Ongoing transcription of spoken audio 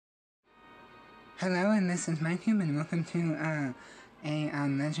Hello, and this is MyTube, and welcome to,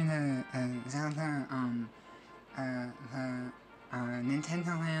 Legend of Zelda, the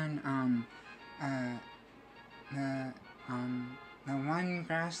Nintendo Land, the One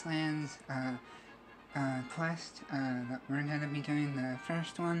Grasslands, quest, that we're gonna be doing the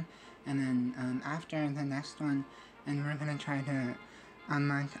first one, and then, after the next one, and we're gonna try to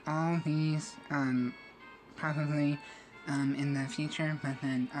unlock all these, probably, in the future, but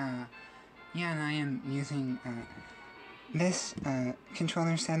then, yeah, and I am using, this,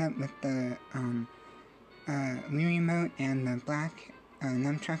 controller setup with the, Wii remote and the black,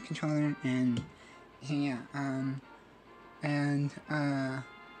 nunchuck controller, and, yeah, I'm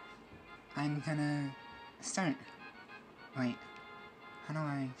gonna start. Wait, how do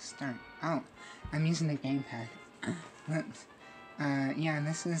I start? Oh, I'm using the gamepad. Whoops. Yeah,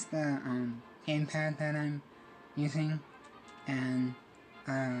 this is the, gamepad that I'm using, and,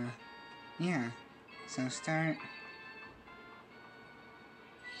 yeah, so start,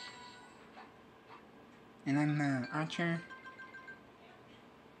 and I'm the archer.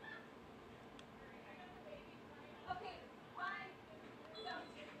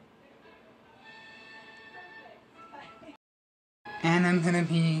 And I'm gonna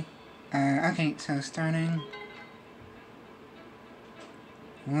be, okay, so starting,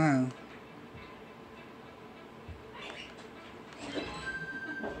 whoa.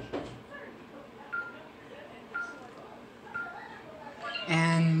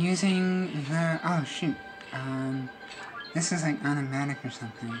 And using the, oh shoot, this is like automatic or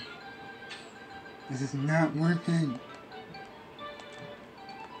something. This is not working.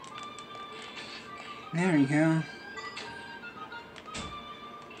 There we go.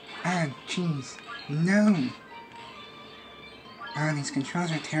 Ah, jeez. No! Oh, these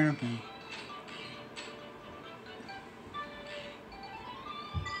controls are terrible.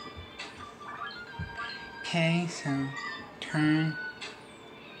 Okay, so turn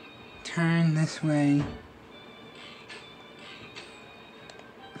this way.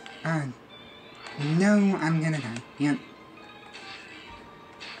 Ah, no, I'm gonna die. Yep.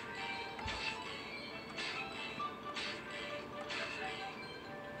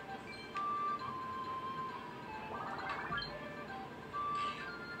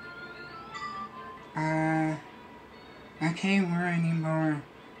 Okay, we're any more,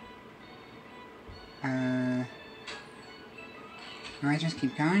 do I just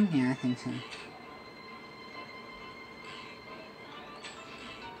keep going? Yeah, I think so.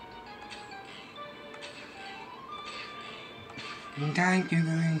 Die,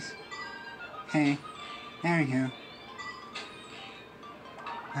 Googlies. Hey, there we go.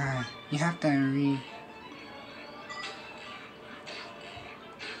 You have to do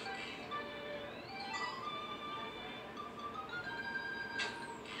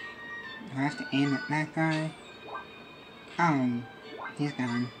I have to aim at that guy? Oh, he's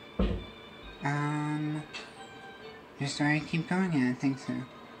gone. Just do I keep going? Yeah, I think so.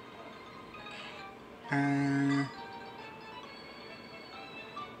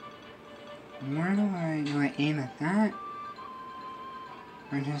 Where do I aim at that?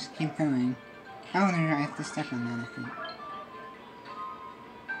 Or just keep going? Oh, there, I have to step on that, I think.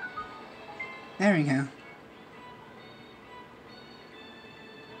 There we go.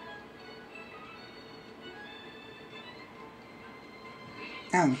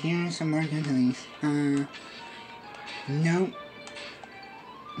 Oh, here's some more Googlies. Nope.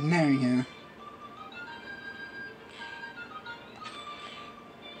 There we go.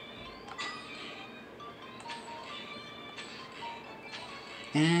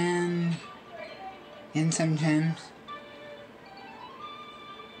 And in some gems.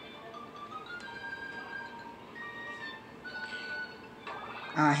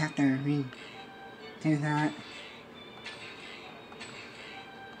 Oh, I have to redo that.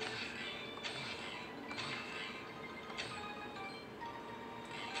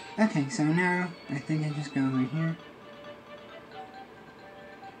 Okay, so now I think I just go over here.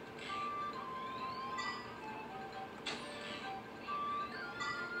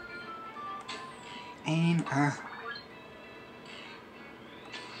 Aim,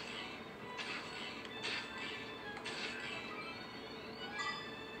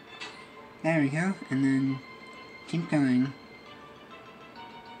 there we go, and then keep going.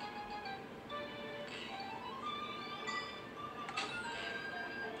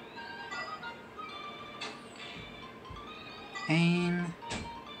 Aim.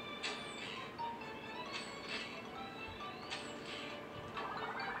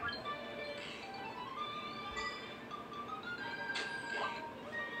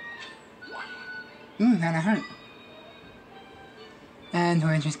 Ooh, got a heart. And do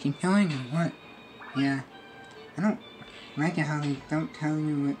I just keep going or what? Yeah. I don't like it how they don't tell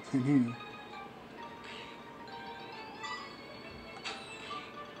you what to do.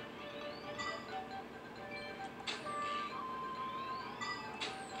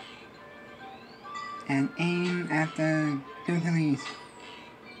 And aim at the googlies.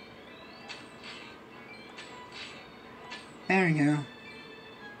 There we go.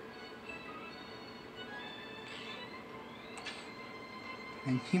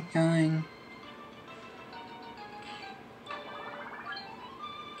 And keep going.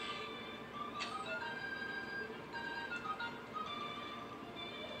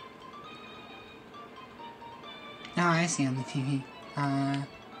 Oh, I see on the TV.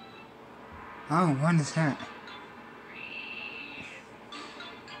 Oh, what is that?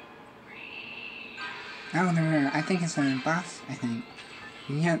 Oh, I think it's a boss, I think.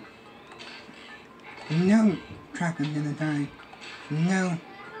 Yep. No! Crap, I'm gonna die. No!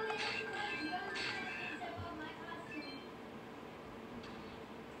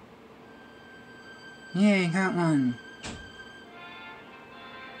 Yay, got one!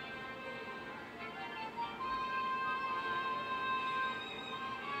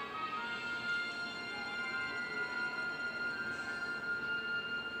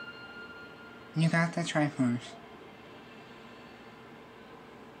 You got the Triforce.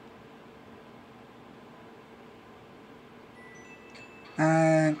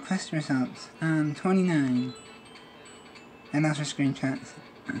 Quest results. 29. And those are screenshots.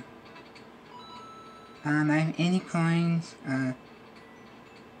 I have 80 coins,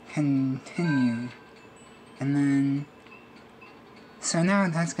 continue. And then, so now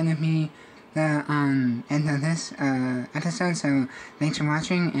that's gonna be the, end of this, episode, so thanks for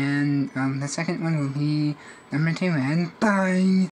watching, and, the second one will be number 2, and bye!